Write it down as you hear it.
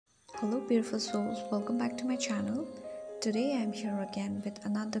Hello beautiful souls, welcome back to my channel. Today I am here again with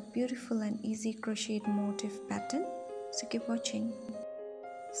another beautiful and easy crocheted motif pattern. So keep watching.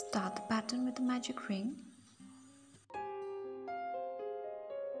 Start the pattern with a magic ring.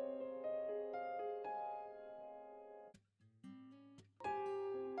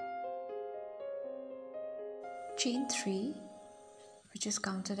 Chain 3, which is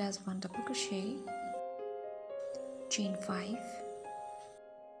counted as 1 double crochet. Chain 5.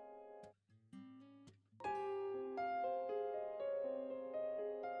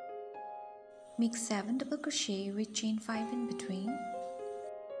 Make 7 double crochet with chain 5 in between.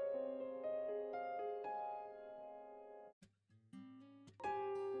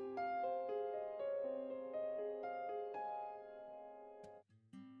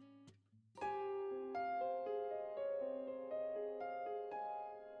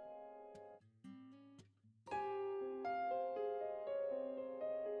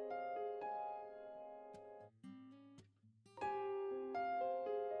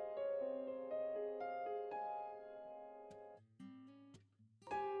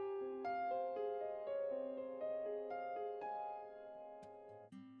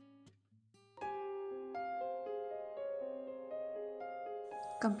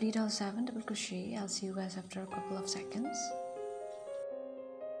 Complete our 7 double crochet. I'll see you guys after a couple of seconds.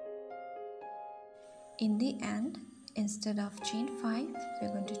 In the end, instead of chain 5, we're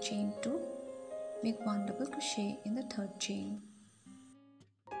going to chain 2. Make 1 double crochet in the third chain.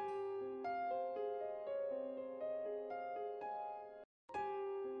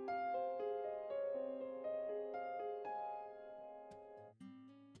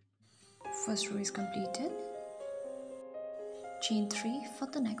 First row is completed. Chain 3 for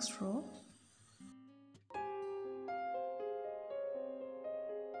the next row.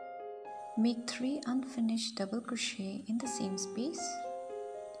 Make 3 unfinished double crochet in the same space.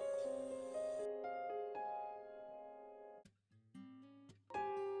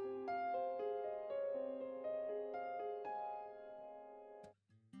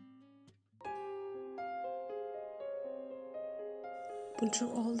 Pull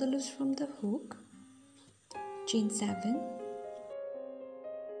through all the loops from the hook. Chain 7.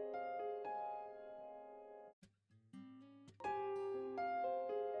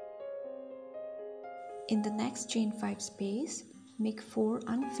 In the next chain 5 space, make 4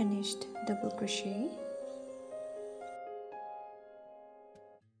 unfinished double crochet.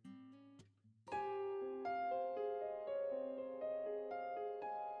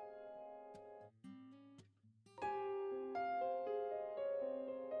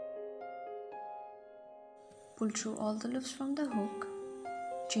 Pull through all the loops from the hook.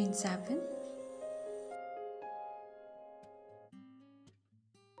 Chain 7.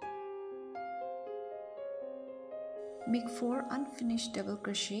 Make 4 unfinished double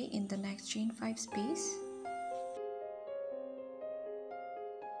crochet in the next chain 5 space.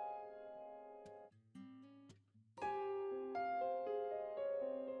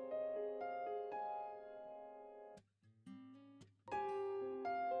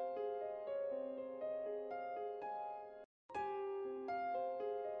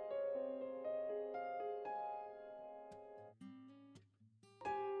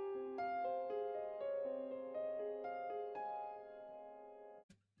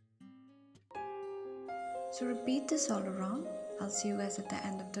 So repeat this all around. I'll see you guys at the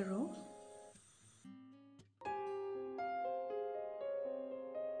end of the row.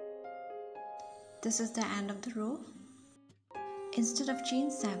 This is the end of the row. Instead of chain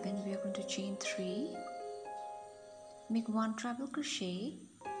 7, we are going to chain 3. Make 1 treble crochet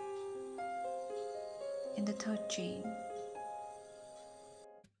in the third chain.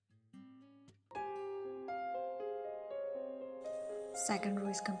 Second row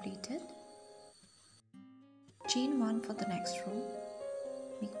is completed. Chain 1 for the next row.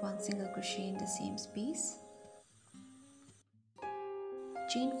 Make 1 single crochet in the same space.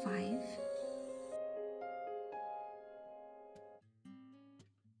 Chain 5.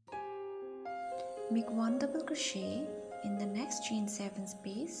 Make 1 double crochet in the next chain 7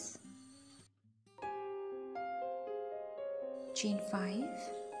 space. Chain 5.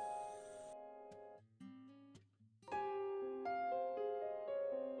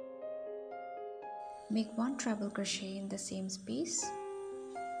 Make 1 treble crochet in the same space.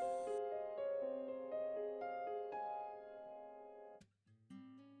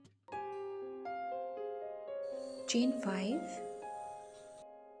 Chain 5.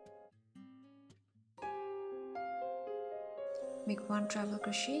 Make 1 treble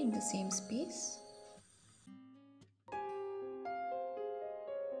crochet in the same space.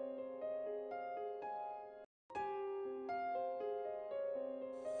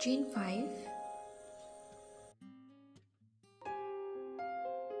 chain 5,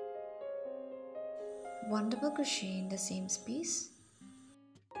 one double crochet in the same space,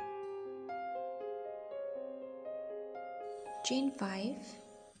 chain 5,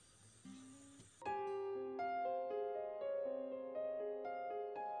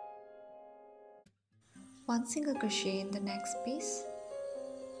 one single crochet in the next space,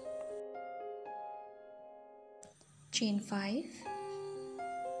 chain 5,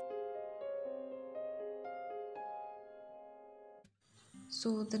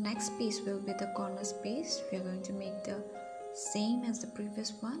 so the next space will be the corner space. We are going to make the same as the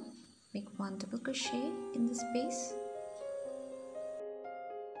previous one. Make one double crochet in the space,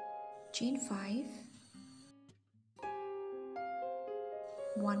 chain 5,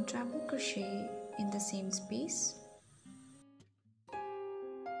 one treble crochet in the same space,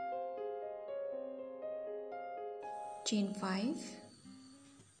 chain 5,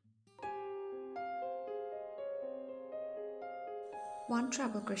 one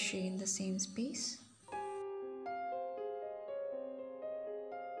treble crochet in the same space,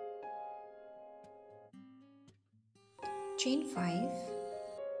 chain 5,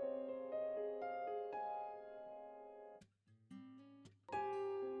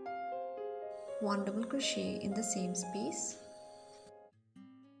 one double crochet in the same space,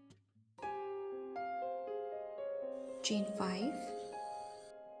 chain 5,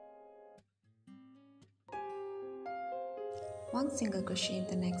 one single crochet in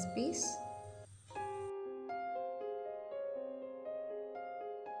the next space,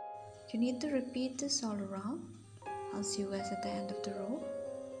 you need to repeat this all around. I'll see you guys at the end of the row.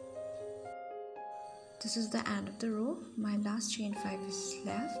 This is the end of the row. My last chain 5 is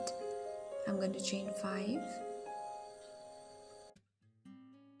left. I'm going to chain 5,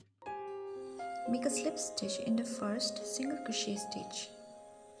 make a slip stitch in the first single crochet stitch,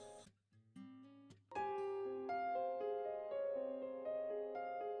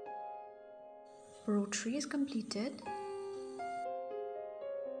 row 3 is completed.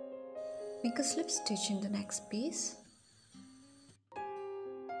 Make a slip stitch in the next space,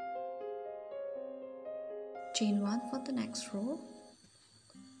 chain 1 for the next row,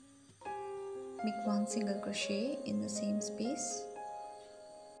 make one single crochet in the same space,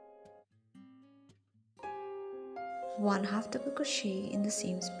 one half double crochet in the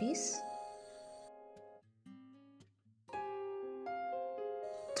same space,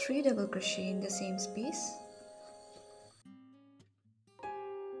 3 double crochet in the same space,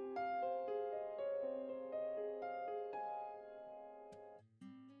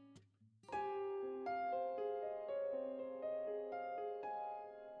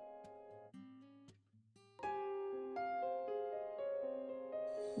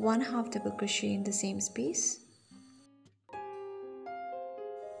 one half double crochet in the same space,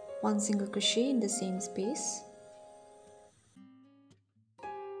 one single crochet in the same space.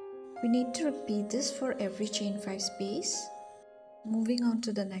 We need to repeat this for every chain 5 space. Moving on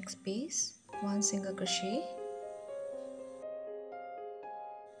to the next space, one single crochet,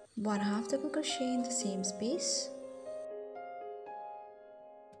 one half double crochet in the same space,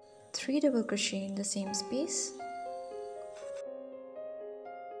 3 double crochet in the same space,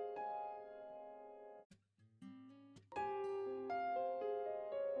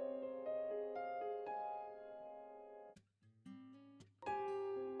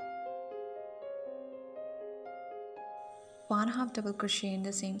 one half double crochet in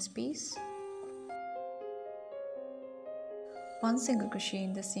the same space, one single crochet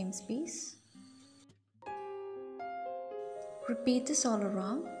in the same space. Repeat this all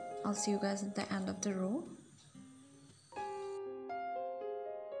around. I'll see you guys at the end of the row.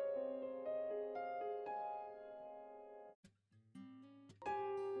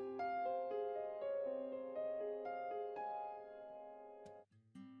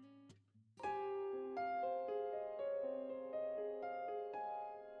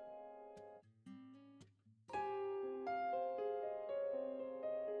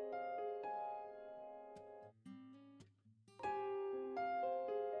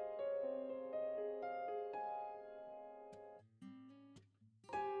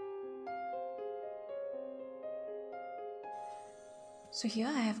 So here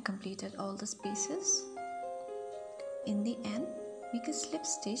I have completed all the spaces. In the end, make a slip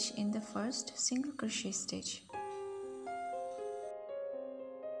stitch in the first single crochet stitch.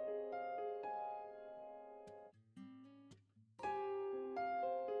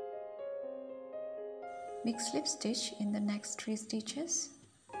 Make slip stitch in the next 3 stitches.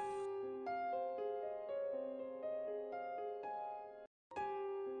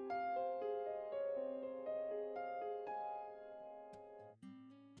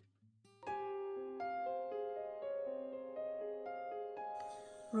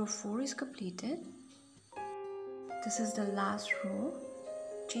 Row 4 is completed. This is the last row.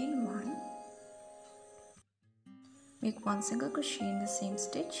 Chain 1. Make 1 single crochet in the same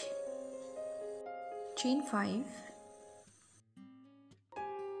stitch. Chain 5.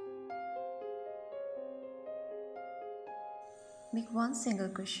 Make 1 single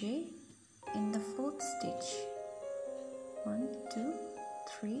crochet in the 4th stitch. 1, 2,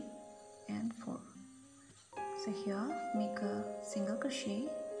 3 and 4. So here make a single crochet,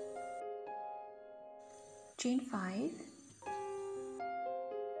 chain 5,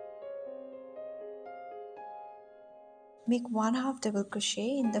 make 1/2 double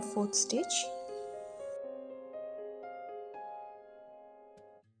crochet in the 4th stitch,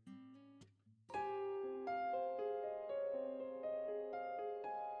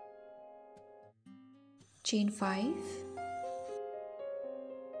 chain 5,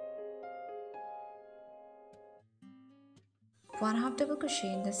 one-half double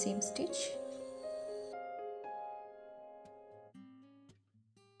crochet in the same stitch,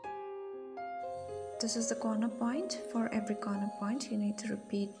 this is the corner point. For every corner point you need to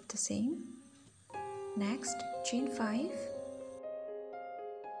repeat the same. Next, chain 5,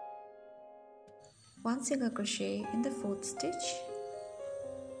 1 single crochet in the 4th stitch,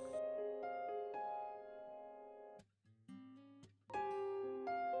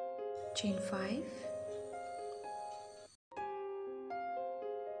 chain 5,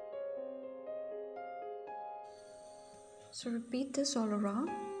 so repeat this all around.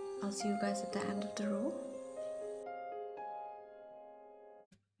 I'll see you guys at the end of the row.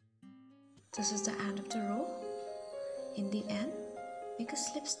 This is the end of the row. In the end, make a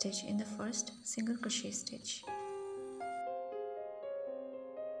slip stitch in the first single crochet stitch.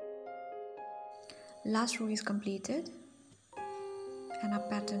 Last row is completed and our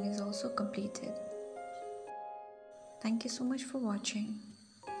pattern is also completed. Thank you so much for watching.